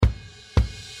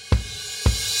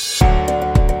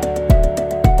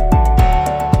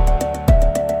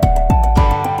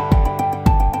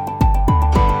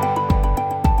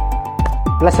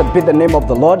Blessed be the name of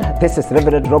the Lord. This is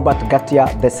Reverend Robert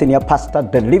Gatia, the Senior Pastor,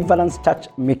 Deliverance Church,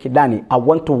 Mikidani. I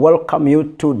want to welcome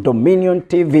you to Dominion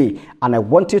TV. And I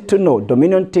want you to know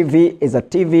Dominion TV is a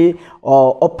TV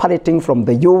operating from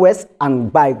the US.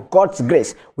 And by God's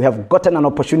grace, we have gotten an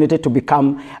opportunity to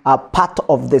become a part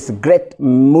of this great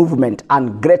movement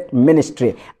and great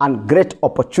ministry and great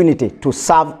opportunity to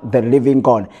serve the living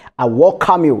God. I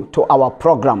welcome you to our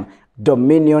program,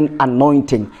 Dominion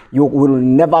Anointing. You will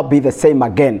never be the same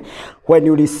again. When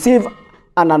you receive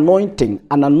an anointing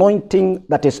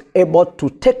that is able to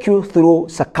take you through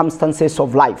circumstances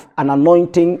of life, an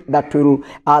anointing that will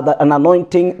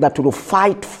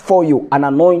fight for you, an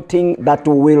anointing that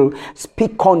will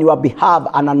speak on your behalf,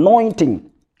 an anointing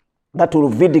that will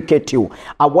vindicate you.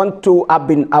 I want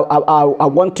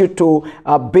you to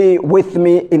be with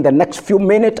me in the next few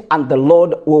minutes, and the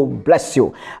Lord will bless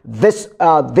you. This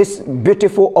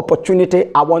beautiful opportunity,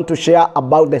 I want to share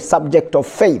about the subject of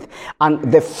faith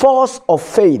and the force of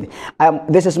faith.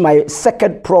 This is my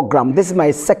second program. This is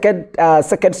my second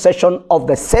session of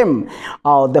the same,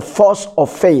 the force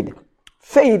of faith.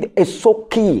 Faith is so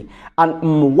key,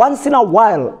 and once in a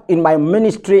while in my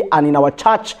ministry and in our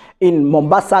church in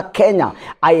Mombasa, Kenya,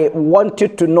 I want you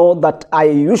to know that I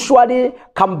usually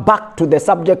come back to the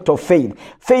subject of faith.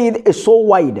 Faith is so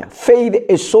wide. Faith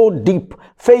is so deep.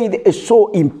 Faith is so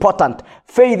important.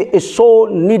 Faith is so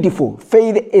needful.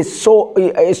 Faith is so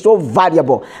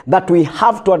valuable that we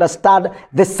have to understand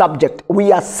this subject.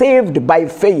 We are saved by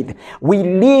faith. We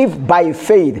live by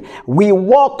faith. We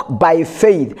walk by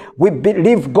faith. We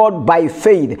believe God by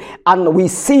faith. And we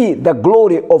see the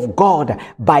glory of God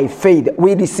by faith.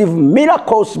 We receive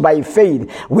miracles by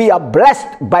faith. We are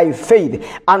blessed by faith.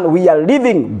 And we are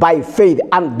living by faith.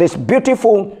 And this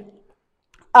beautiful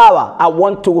hour, I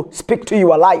want to speak to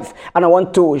your life, and I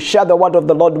want to share the word of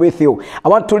the Lord with you. I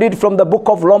want to read from the book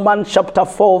of Romans chapter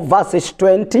 4 verses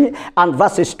 20 and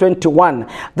verses 21.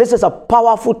 This is a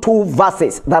powerful two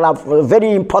verses that are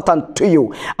very important to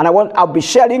you, and I'll be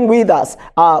sharing with us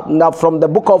now from the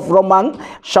book of Romans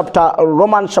chapter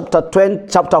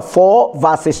 4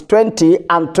 verses 20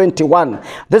 and 21.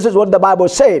 This is what the Bible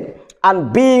said.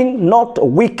 And being not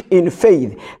weak in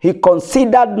faith, he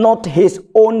considered not his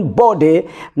own body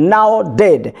now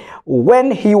dead, when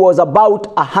he was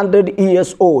about 100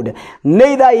 years old,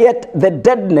 neither yet the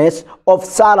deadness of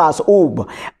Sarah's womb.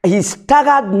 He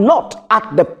staggered not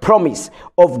at the promise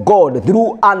of God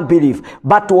through unbelief,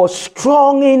 but was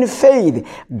strong in faith,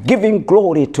 giving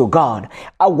glory to God.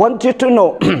 I want you to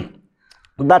know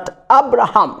that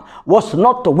Abraham was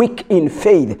not weak in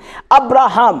faith.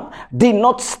 Abraham did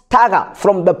not stagger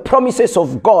from the promises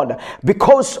of God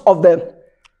because of the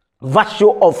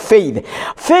virtue of faith.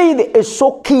 Faith is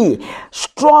so key.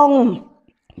 Strong.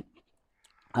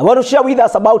 I want to share with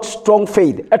us about strong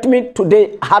faith. Let me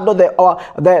today handle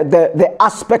the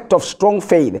aspect of strong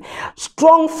faith.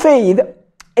 Strong faith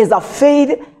is a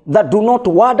faith that do not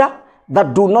waver,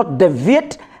 that do not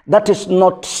deviate, that is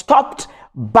not stopped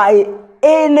by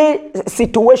any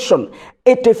situation.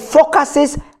 It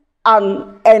focuses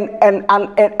and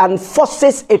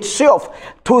forces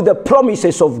itself to the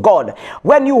promises of God.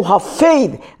 When you have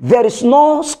faith, there is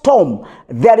no storm,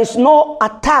 there is no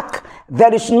attack,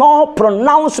 there is no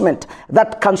pronouncement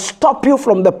that can stop you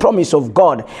from the promise of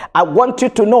God. I want you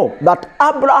to know that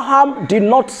Abraham did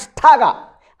not stagger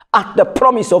at the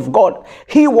promise of God.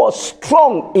 He was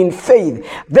strong in faith.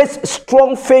 This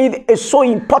strong faith is so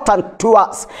important to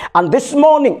us. And this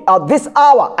morning, at this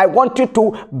hour, I want you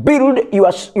to build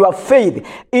your faith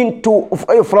into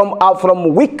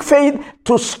from weak faith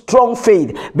to strong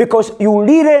faith, because you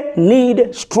really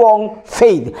need strong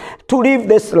faith to live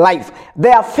this life.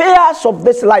 The affairs of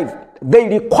this life, they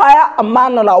require a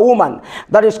man or a woman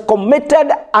that is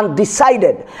committed and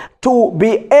decided to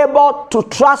be able to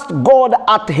trust God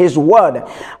at his word.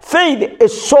 Faith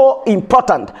is so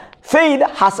important. Faith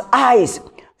has eyes.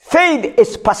 Faith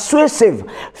is persuasive.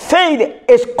 Faith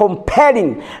is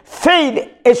compelling. Faith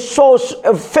is so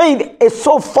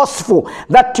forceful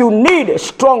that you need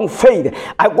strong faith.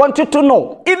 I want you to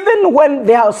know, even when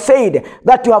they have said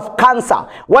that you have cancer,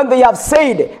 when they have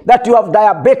said that you have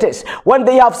diabetes, when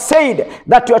they have said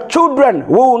that your children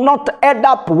will not end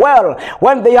up well,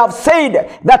 when they have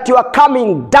said that you are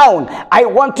coming down, I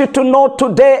want you to know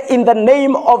today, in the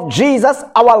name of Jesus,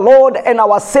 our Lord and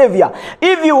our Savior,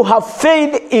 if you have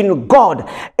faith in God,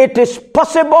 it is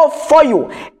possible for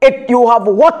you. You have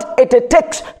what it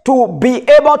takes to be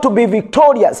able to be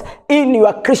victorious in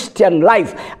your Christian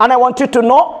life. And I want you to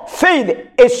know, faith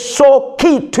is so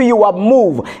key to your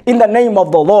move in the name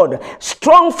of the Lord.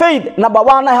 Strong faith, number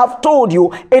one, I have told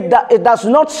you, it does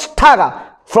not stagger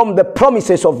from the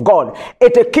promises of God.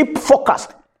 It keep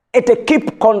focused. It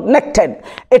keep connected.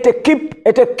 It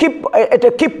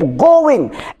keep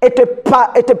going.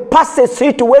 It passes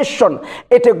situation.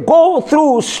 It go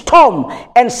through storm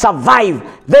and survive.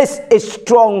 This is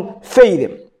strong faith.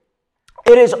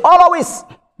 It is always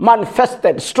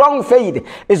manifested. Strong faith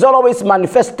is always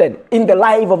manifested in the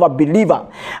life of a believer,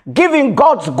 giving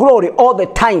God's glory all the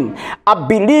time. A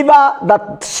believer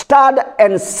that stand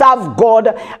and serve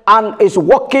God and is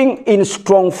walking in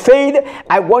strong faith,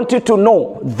 I want you to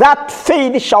know that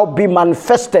faith shall be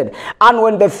manifested. And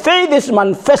when the faith is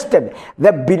manifested,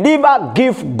 the believer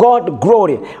give God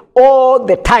glory all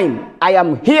the time. I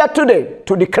am here today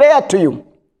to declare to you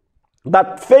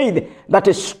that faith that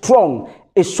is strong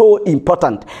is so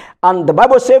important. And the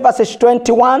Bible says, verses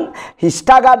 21, he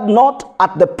staggered not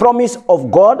at the promise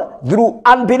of God through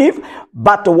unbelief,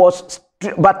 but was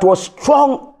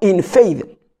strong in faith,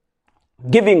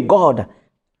 giving glory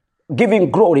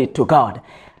to God.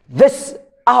 This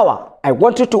hour, I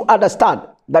want you to understand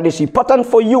that it's important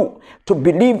for you to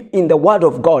believe in the word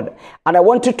of God. And I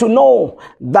want you to know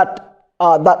that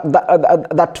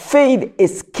that faith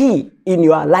is key in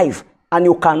your life, and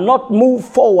you cannot move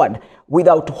forward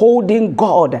without holding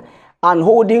God and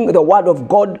holding the word of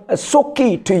God so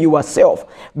key to yourself,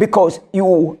 because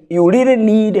you really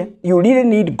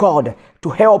need God to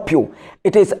help you.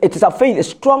 It is a faith, a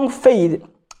strong faith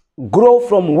grow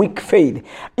from weak faith.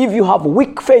 If you have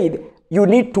weak faith, you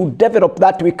need to develop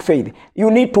that weak faith. You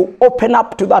need to open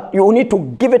up to that. You need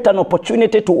to give it an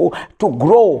opportunity to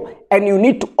grow. And you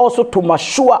need to also to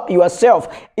mature yourself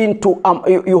into,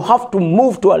 you have to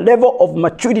move to a level of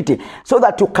maturity so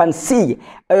that you can see,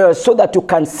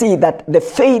 that the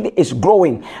faith is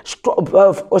growing.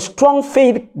 Strong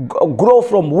faith grow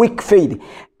from weak faith.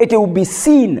 It will be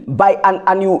seen by,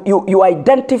 and you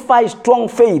identify strong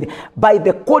faith by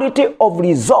the quality of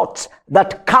results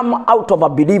that come out of a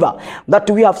believer. That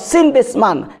we have seen this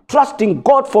man trusting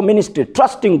God for ministry,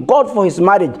 trusting God for his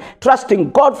marriage,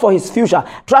 trusting God for his future,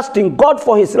 trusting God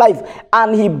for his life,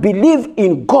 and he believed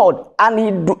in God, and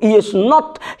he is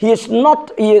not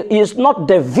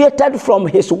deviated from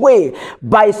his way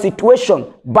by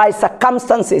situation, by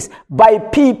circumstances, by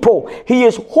people. He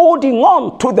is holding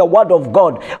on to the word of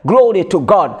God. Glory to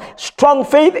God. Strong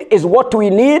faith is what we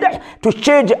need to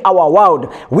change our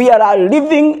world. We are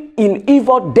living in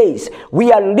evil days.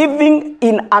 We are living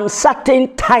in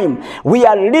uncertain time. We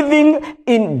are living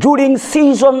during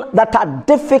seasons that are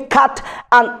difficult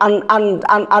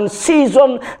and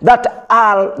season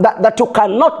that you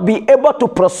cannot be able to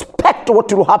prospect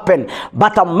what will happen.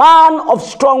 But a man of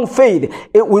strong faith,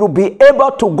 it will be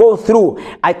able to go through.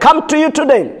 I come to you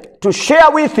today to share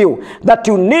with you that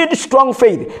you need strong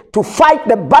faith to fight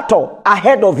the battle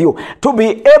ahead of you, to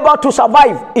be able to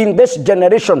survive in this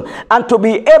generation, and to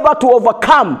be able to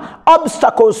overcome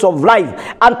obstacles of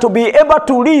life, and to be able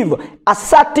to live a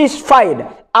satisfied,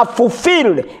 a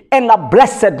fulfilled, and a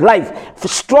blessed life.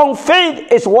 Strong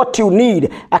faith is what you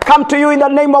need. I come to you in the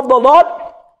name of the Lord.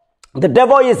 The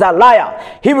devil is a liar.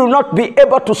 He will not be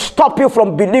able to stop you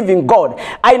from believing God.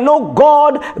 I know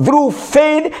God, through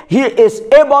faith, he is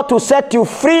able to set you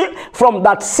free from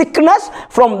that sickness,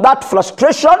 from that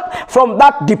frustration, from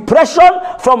that depression,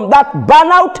 from that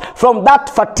burnout, from that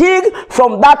fatigue,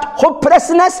 from that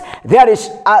hopelessness. There is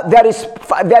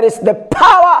the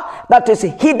power that is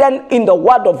hidden in the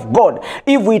word of God.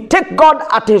 If we take God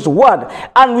at his word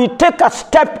and we take a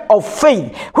step of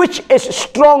faith, which is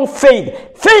strong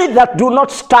faith, faith that do not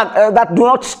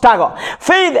stagger,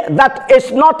 faith that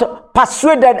is not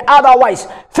persuaded otherwise,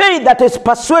 faith that is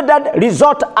persuaded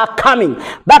results are coming.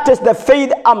 That is the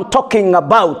faith I'm talking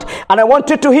about. And I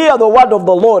want you to hear the word of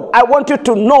the Lord. I want you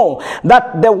to know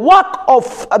that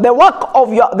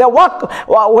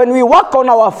when we work on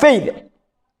our faith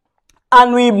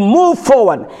and we move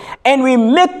forward and we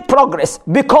make progress,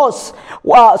 because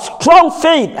strong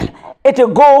faith, it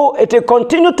will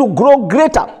continue to grow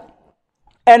greater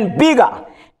and bigger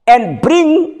and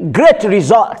bring great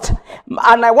results.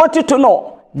 And I want you to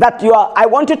know that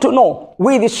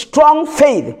with strong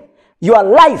faith, your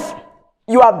life,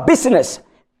 your business,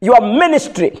 your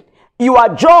ministry, your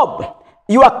job,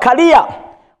 your career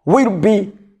will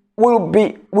be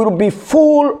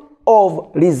full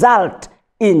of result.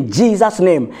 In Jesus'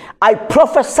 name, I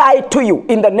prophesy to you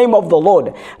in the name of the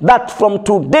Lord that from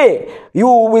today you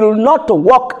will not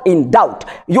walk in doubt.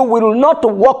 You will not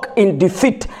walk in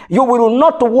defeat. You will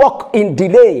not walk in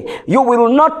delay. You will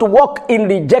not walk in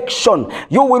rejection.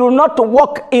 You will not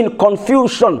walk in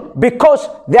confusion, because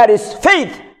there is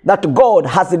faith that God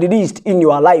has released in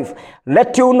your life.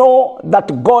 Let you know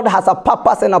that God has a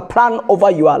purpose and a plan over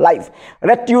your life.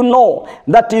 Let you know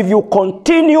that if you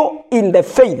continue in the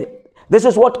faith, this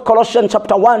is what Colossians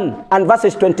chapter 1 and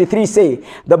verses 23 say.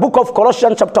 The book of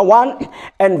Colossians chapter 1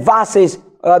 and verses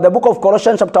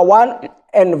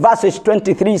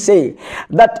 23 say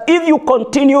that if you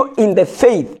continue in the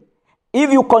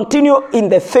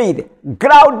faith,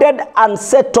 grounded and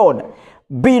settled,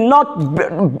 be not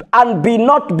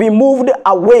be moved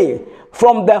away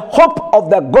from the hope of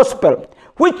the gospel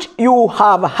which you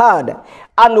have heard,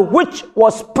 and which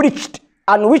was preached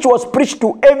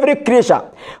to every creature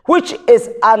which is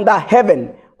under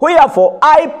heaven. Wherefore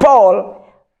I, Paul,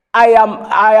 I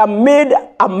am made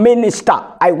a minister.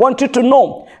 I want you to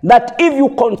know that if you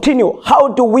continue, how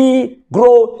do we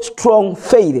grow strong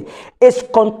faith? It's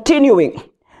continuing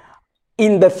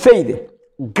in the faith.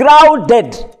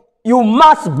 Grounded. You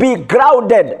must be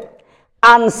grounded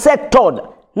and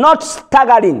settled, not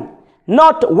staggering,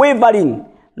 not wavering,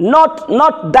 not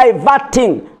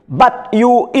diverting. But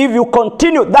if you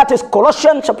continue, that is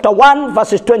Colossians chapter 1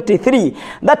 verses 23,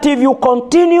 that if you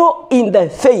continue in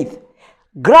the faith,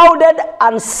 grounded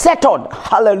and settled,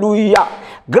 hallelujah,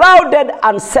 grounded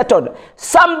and settled.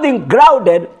 Something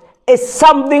grounded is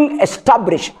something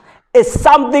established, is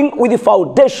something with a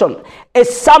foundation, is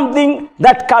something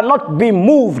that cannot be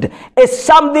moved, is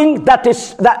something that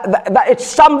is it's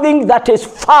something that is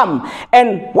firm.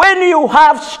 And when you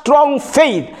have strong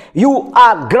faith, you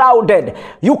are grounded.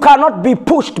 You cannot be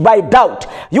pushed by doubt.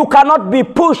 You cannot be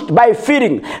pushed by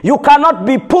feeling. You cannot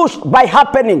be pushed by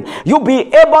happening. You'll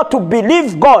be able to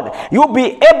believe God. You'll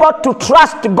be able to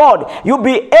trust God. You'll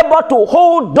be able to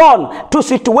hold on to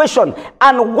situation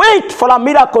and wait for a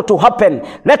miracle to happen.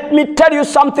 Let me tell you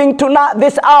something tonight,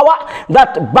 this hour,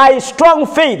 that by strong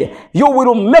faith, you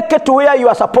will make it to where you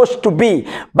are supposed to be.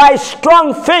 By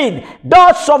strong faith,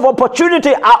 doors of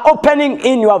opportunity are opening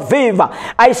in your favor.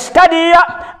 I study here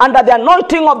under the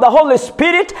anointing of the Holy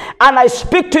Spirit, and I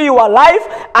speak to your life.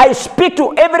 I speak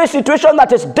to every situation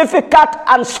that is difficult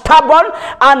and stubborn,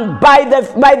 and by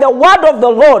the word of the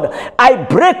Lord, I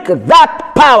break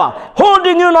that power,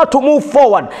 holding you not to move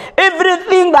forward.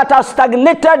 Everything that has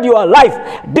stagnated your life,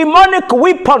 demonic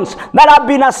weapons that have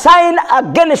been assigned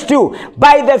against you,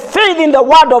 by the faith in the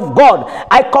word of God,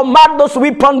 I command those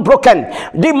weapons broken.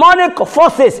 Demonic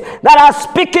forces that are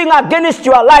speaking against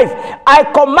your life, I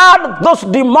command those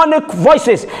demonic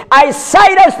voices, I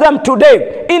silence them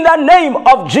today in the name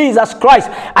of Jesus Christ.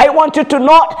 I want you to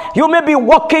know, you may be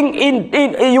walking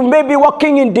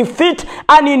in defeat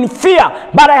and in fear,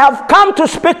 but I have come to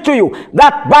speak to you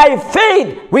that by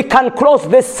faith we can cross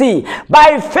the sea.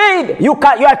 By faith your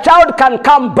child can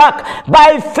come back.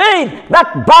 By faith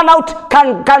that burnout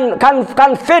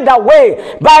can fade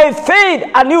away. By faith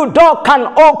a new door can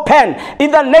open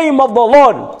in the name of the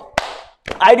Lord.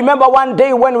 I remember one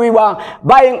day when we were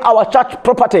buying our church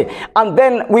property, and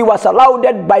then we were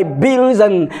surrounded by bills,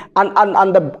 and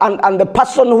the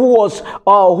person who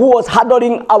was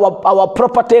handling our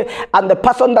property, and the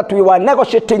person that we were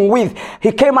negotiating with,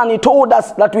 he came and he told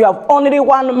us that we have only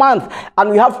 1 month, and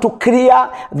we have to clear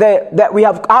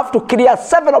have to clear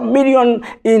 7 million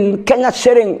in Kenya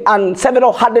shilling and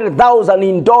 700,000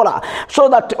 in dollar, so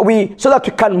that we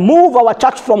can move our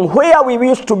church from where we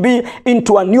used to be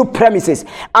into a new premises.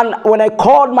 And when I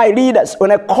called my leaders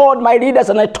and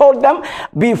I told them,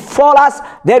 before us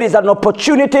there is an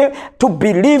opportunity to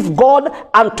believe God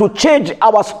and to change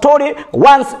our story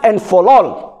once and for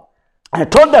all. I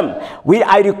told them,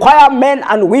 I require men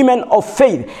and women of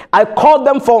faith. I called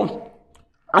them for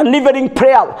an evening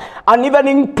prayer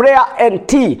and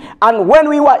tea. And when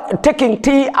we were taking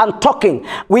tea and talking,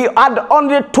 we had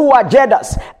only 2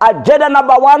 agendas. Agenda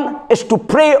number 1 is to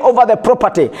pray over the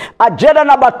property. Agenda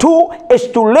number 2 is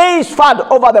to lay fund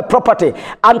over the property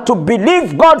and to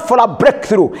believe God for a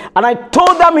breakthrough. And I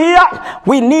told them here,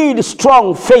 we need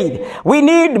strong faith. We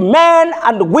need men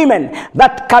and women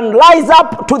that can rise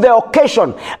up to the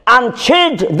occasion and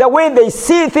change the way they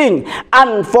see things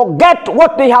and forget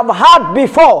what they have had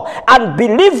before, and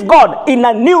believe God in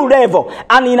a new level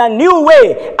and in a new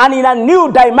way and in a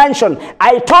new dimension.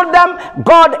 I told them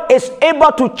God is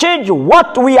able to change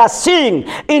what we are seeing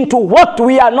into what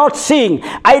we are not seeing.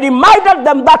 I reminded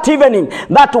them that evening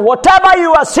that whatever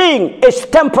you are seeing is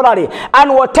temporary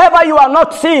and whatever you are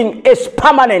not seeing is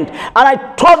permanent. And I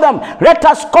told them, let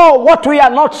us call what we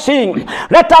are not seeing.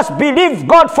 Let us believe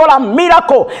God for a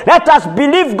miracle. Let us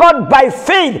believe God by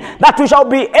faith that we shall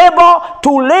be able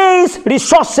to raise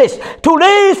resources, to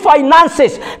raise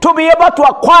finances, to be able to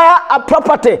acquire a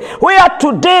property where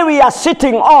today we are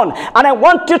sitting on. And I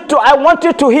want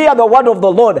you to hear the word of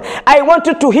the Lord. I want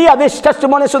you to hear this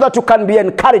testimony so that you can be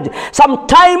encouraged.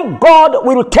 Sometime God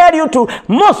will tell you to,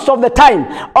 most of the time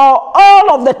or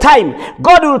all of the time,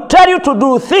 God will tell you to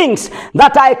do things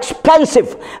that are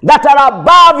expensive, that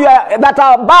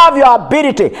are above your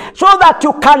ability, so that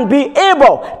you can be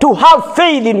able to have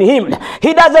faith in Him.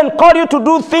 He doesn't call you to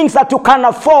do things that you can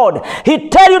afford. He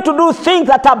tells you to do things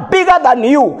that are bigger than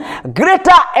you,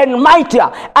 greater and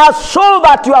mightier, so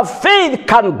that your faith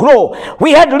can grow.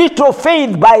 We had little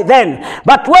faith by then,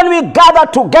 but when we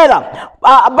gather together,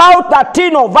 about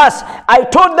 13 of us, I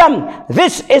told them,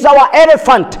 this is our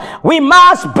elephant. We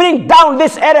must bring down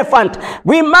this elephant.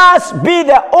 We must be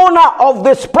the owner of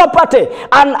this property,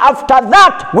 and after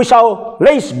that we shall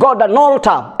raise God an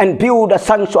altar and build a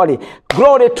sanctuary.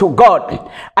 Glory to God.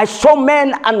 I saw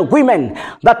men and women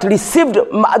that received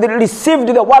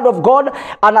the word of God,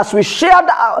 and as we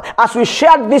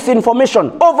shared this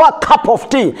information over a cup of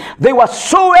tea, they were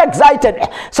so excited.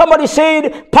 Somebody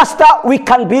said, Pastor, we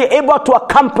can be able to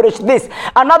accomplish this.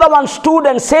 Another one stood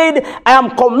and said, I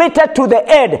am committed to the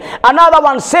end. Another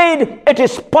one said, it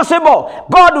is possible.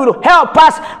 God will help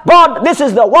us. God, this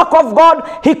is the work of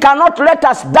God. He cannot let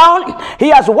us down. He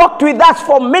has worked with us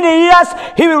for many years.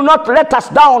 He will not let us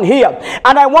down here.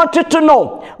 And I want you to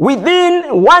know,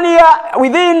 within 1 year,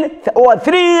 within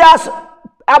 3 years,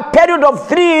 a period of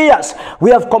 3 years,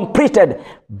 we have completed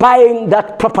buying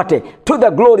that property to the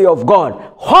glory of God.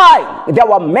 Why? There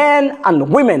were men and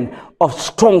women of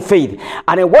strong faith.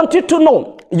 And I want you to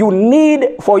know, you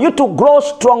need, for you to grow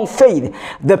strong faith,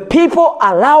 the people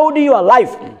around your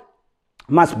life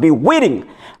must be willing,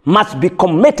 must be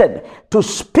committed to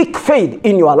speak faith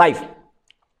in your life.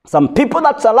 Some people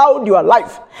that surround your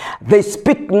life, they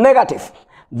speak negative.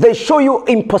 They show you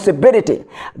impossibility.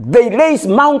 They raise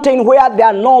mountain where there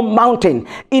are no mountain.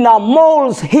 In a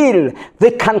mole's hill,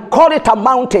 they can call it a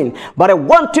mountain. But I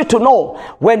want you to know,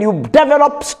 when you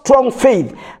develop strong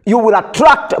faith, you will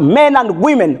attract men and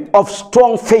women of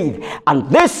strong faith. And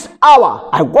this hour,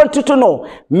 I want you to know,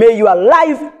 may your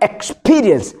life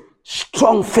experience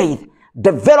strong faith.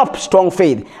 Develop strong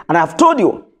faith. And I've told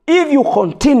you, if you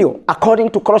continue, according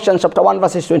to Colossians chapter 1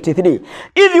 verses 23,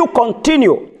 if you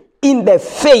continue in the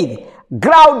faith,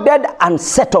 grounded and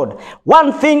settled.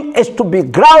 One thing is to be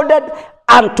grounded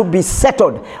and to be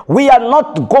settled. We are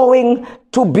not going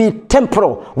to be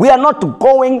temporal. We are not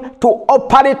going to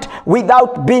operate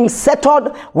without being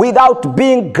settled, without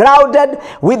being grounded,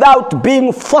 without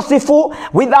being forceful,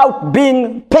 without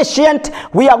being patient.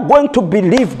 We are going to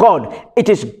believe God. It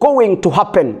is going to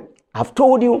happen. I've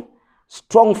told you,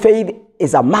 strong faith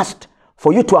is a must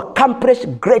for you to accomplish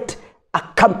great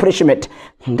accomplishment.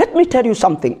 Let me tell you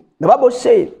something. The Bible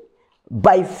says,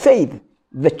 by faith,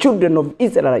 the children of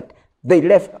Israel, they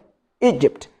left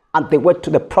Egypt and they went to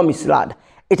the promised land.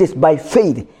 It is by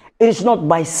faith. It is not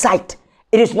by sight.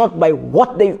 It is not by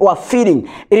what they were feeling.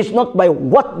 It is not by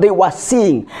what they were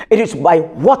seeing. It is by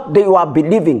what they were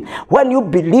believing. When you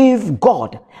believe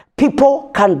God, people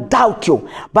can doubt you,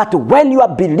 but when you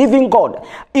are believing God,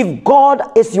 if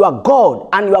God is your God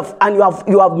and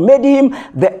you have made Him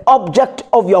the object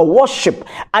of your worship,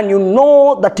 and you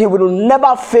know that He will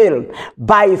never fail,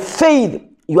 by faith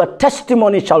your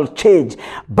testimony shall change.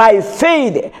 By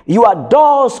faith, your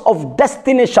doors of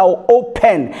destiny shall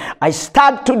open. I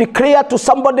start to declare to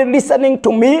somebody listening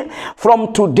to me,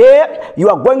 from today, you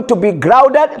are going to be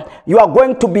grounded. You are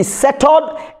going to be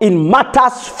settled in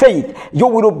matters faith. You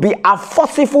will be a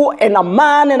forceful and a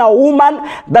man and a woman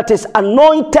that is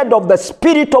anointed of the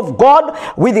Spirit of God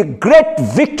with a great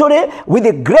victory, with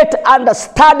a great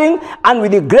understanding, and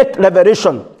with a great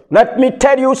revelation. Let me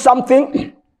tell you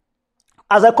something.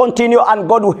 As I continue, and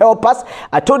God will help us.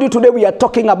 I told you today we are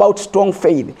talking about strong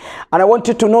faith. And I want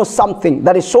you to know something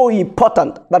that is so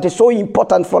important,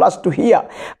 for us to hear.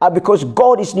 Because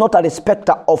God is not a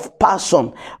respecter of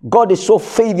person. God is so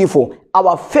faithful.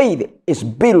 Our faith is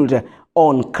built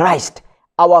on Christ.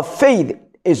 Our faith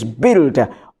is built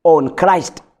on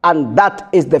Christ. And that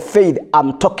is the faith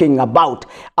I'm talking about.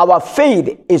 Our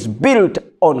faith is built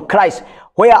on Christ.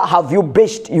 Where have you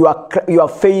based your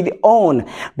faith on?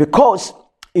 Because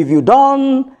if you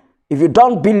don't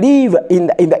believe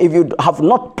if you have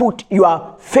not put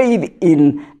your faith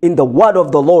in the word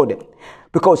of the Lord.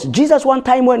 Because Jesus, one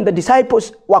time when the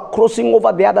disciples were crossing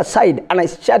over the other side, and I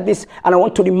shared this and I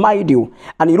want to remind you,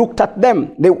 and he looked at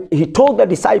them, he told the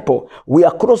disciple, we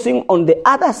are crossing on the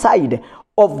other side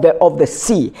of the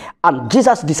sea, and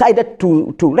Jesus decided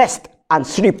to rest and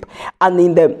sleep. And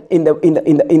in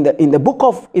the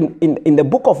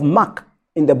book of Mark,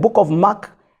 in the book of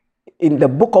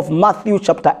Matthew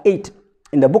chapter 8,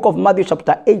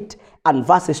 and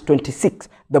verses 26.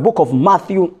 The book of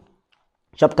Matthew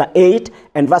chapter 8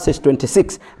 and verses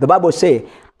 26. The Bible says,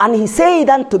 and he said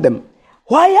unto them,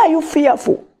 why are you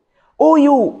fearful, O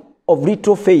you of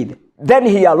little faith? Then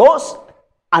he arose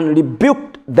and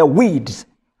rebuked the winds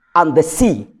and the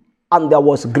sea, and there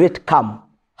was great calm.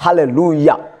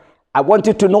 Hallelujah. I want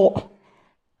you to know.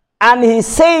 And he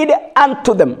said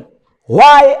unto them,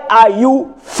 why are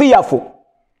you fearful,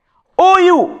 O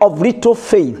you of little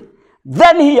faith?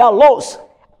 Then he arose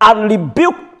and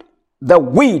rebuked the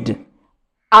wind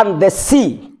and the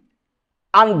sea,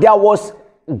 and there was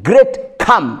great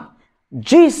calm.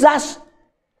 Jesus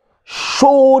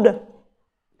showed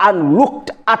and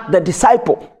looked at the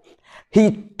disciple.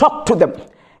 He talked to them.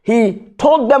 He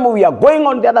told them, we are going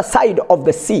on the other side of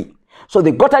the sea. So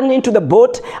they got into the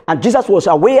boat, and Jesus was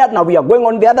aware, now we are going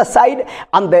on the other side,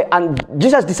 and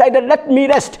Jesus decided, let me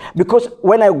rest, because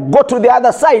when I go to the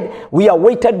other side, we are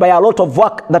weighted by a lot of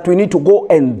work that we need to go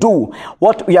and do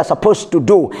what we are supposed to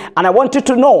do. And I want you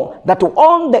to know that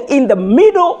in the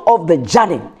middle of the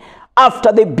journey,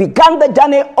 after they began the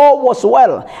journey, all was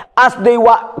well. As they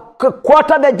were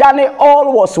quarter the journey,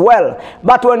 all was well.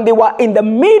 But when they were in the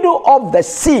middle of the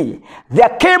sea, there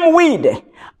came wind,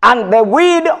 and the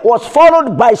wind was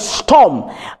followed by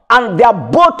storm, and their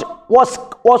boat was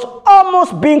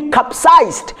almost being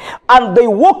capsized. And they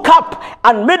woke up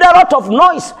and made a lot of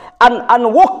noise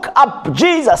and woke up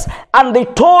Jesus, and they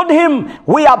told him,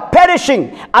 we are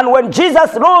perishing. And when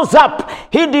Jesus rose up,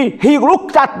 he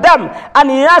looked at them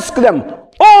and he asked them,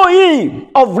 O ye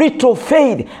of little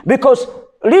faith, because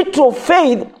little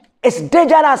faith is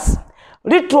dangerous.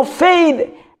 Little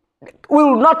faith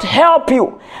will not help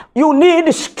you. You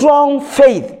need strong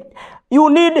faith. You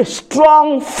need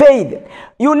strong faith.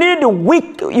 You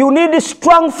need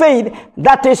strong faith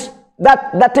that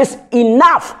is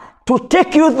enough to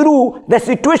take you through the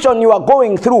situation you are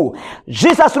going through.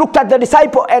 Jesus looked at the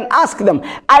disciple and asked them,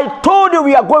 I told you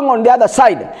we are going on the other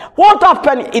side. What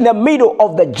happened in the middle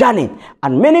of the journey?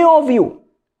 And many of you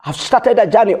have started a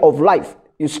journey of life.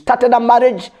 You started a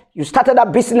marriage, you started a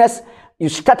business, you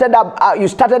started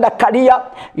a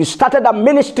career, you started a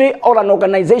ministry or an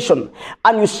organization,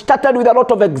 and you started with a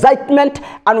lot of excitement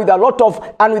and with a lot of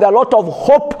hope and with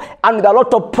a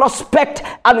lot of prospect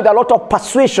and with a lot of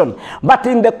persuasion. But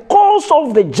in the course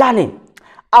of the journey,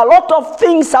 a lot of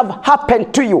things have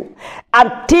happened to you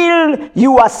until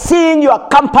you are seeing your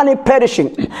company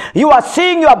perishing. You are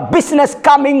seeing your business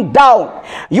coming down.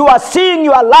 You are seeing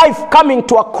your life coming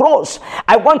to a close.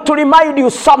 I want to remind you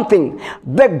something.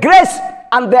 The grace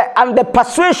and the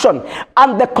persuasion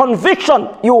and the conviction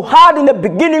you had in the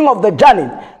beginning of the journey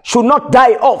should not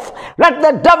die off. Let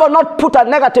the devil not put a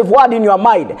negative word in your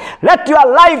mind. Let your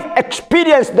life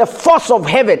experience the force of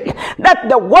heaven. Let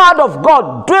the word of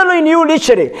God dwell in you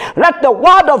literally. Let the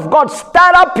word of God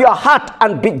stir up your heart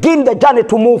and begin the journey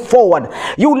to move forward.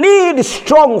 You need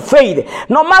strong faith.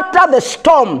 No matter the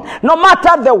storm, no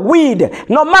matter the wind,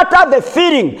 no matter the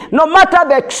feeling, no matter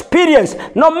the experience,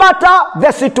 no matter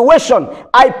the situation,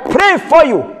 I pray for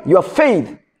you. Your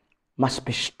faith must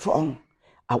be strong.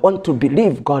 I want to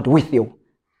believe God with you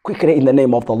quickly in the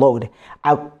name of the Lord.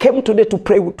 I came today to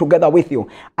pray together with you.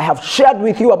 I have shared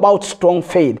with you about strong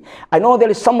faith. I know there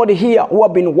is somebody here who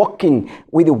have been walking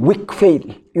with a weak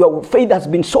faith. Your faith has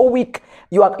been so weak.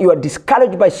 You are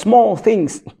discouraged by small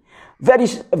things. Very,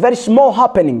 very small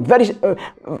happening.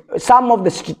 Some of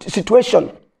the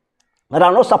situation that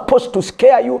are not supposed to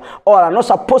scare you or are not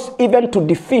supposed even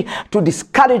to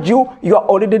discourage you. You are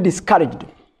already discouraged.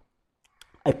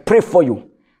 I pray for you.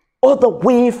 All the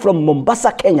way from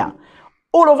Mombasa, Kenya,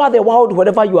 all over the world,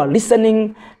 wherever you are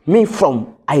listening me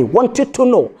from, I want you to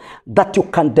know that you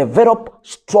can develop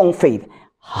strong faith.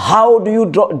 How do you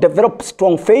develop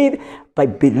strong faith? By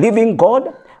believing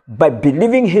God, by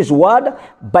believing His word,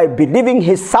 by believing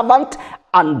His servant,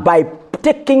 and by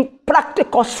taking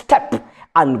practical steps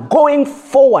and going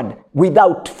forward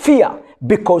without fear.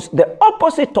 Because the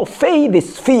opposite of faith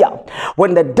is fear.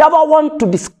 When the devil wants to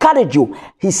discourage you,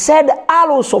 he said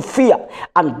arrows of fear.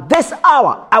 And this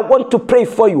hour, I want to pray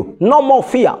for you. No more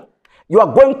fear. You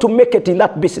are going to make it in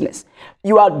that business.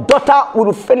 Your daughter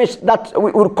will finish that,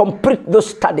 will complete those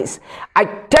studies. I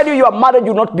tell you, your marriage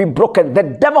will not be broken. The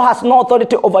devil has no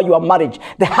authority over your marriage.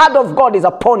 The hand of God is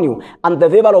upon you, and the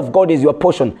favor of God is your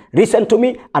portion. Listen to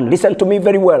me, and listen to me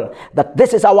very well, that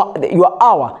this is your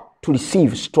hour to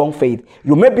receive strong faith.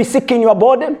 You may be sick in your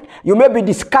body. You may be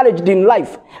discouraged in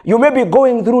life. You may be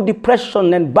going through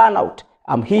depression and burnout.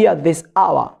 I'm here this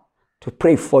hour to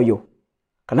pray for you.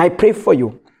 Can I pray for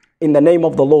you in the name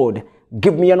of the Lord?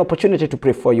 give me an opportunity to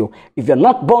pray for you. If you're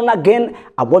not born again,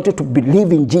 I want you to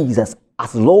believe in Jesus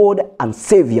as Lord and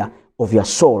Savior of your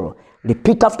soul.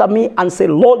 Repeat after me and say,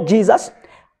 Lord Jesus,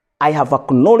 I have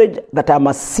acknowledged that I'm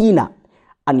a sinner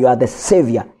and you are the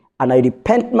Savior. And I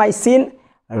repent my sin,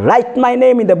 write my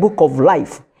name in the book of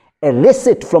life, erase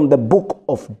it from the book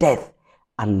of death.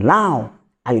 And now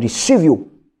I receive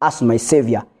you as my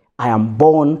Savior. I am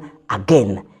born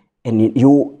again and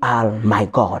you are my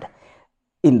God.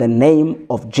 In the name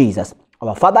of Jesus,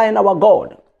 our Father and our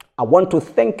God, I want to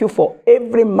thank you for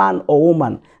every man or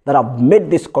woman that have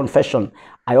made this confession.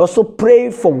 I also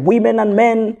pray for women and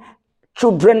men,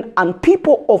 children and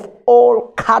people of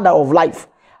all cadre of life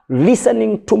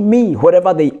listening to me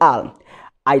wherever they are.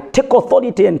 I take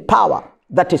authority and power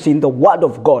that is in the word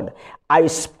of God. I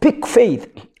speak faith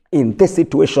in this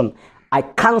situation. I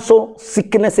cancel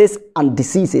sicknesses and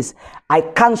diseases. I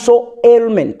cancel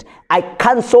ailment. I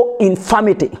cancel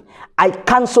infirmity. I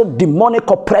cancel demonic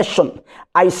oppression.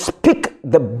 I speak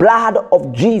the blood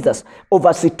of Jesus over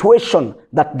a situation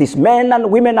that these men and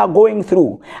women are going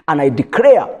through. And I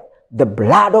declare the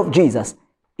blood of Jesus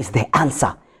is the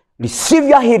answer. Receive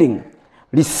your healing.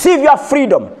 Receive your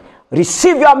freedom.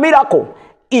 Receive your miracle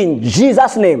in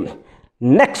Jesus' name.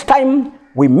 Next time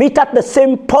we meet at the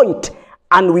same point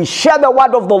and we share the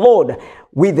word of the Lord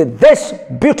with this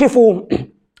beautiful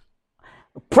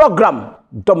program,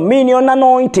 Dominion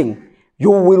Anointing,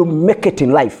 you will make it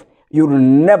in life. You will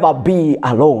never be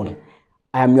alone.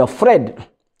 I am your friend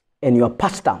and your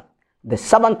pastor, the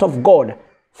servant of God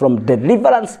from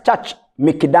Deliverance Church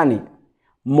Mikidani,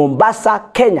 Mombasa,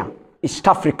 Kenya, East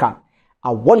Africa.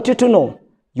 I want you to know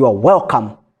you are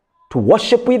welcome to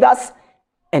worship with us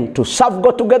and to serve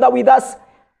God together with us,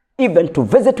 even to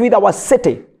visit with our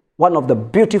city, one of the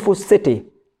beautiful cities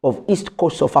of East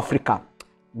Coast of Africa.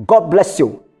 God bless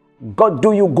you. God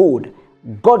do you good.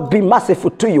 God be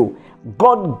merciful to you.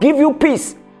 God give you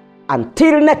peace.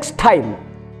 Until next time,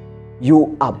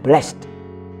 you are blessed.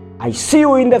 I see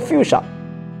you in the future,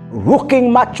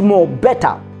 looking much more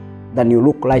better than you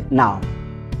look right now.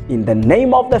 In the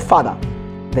name of the Father,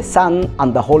 the Son,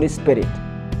 and the Holy Spirit,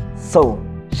 so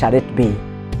shall it be.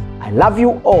 I love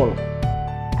you all,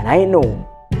 and I know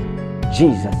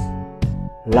Jesus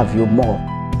loves you more.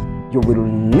 You will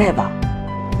never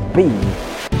be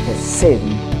the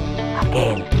same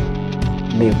again.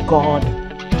 May God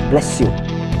bless you.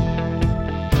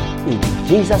 In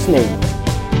Jesus' name,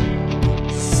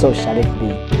 so shall it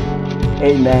be.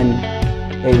 Amen,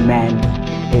 amen,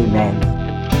 amen.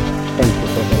 Thank you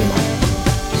so very much.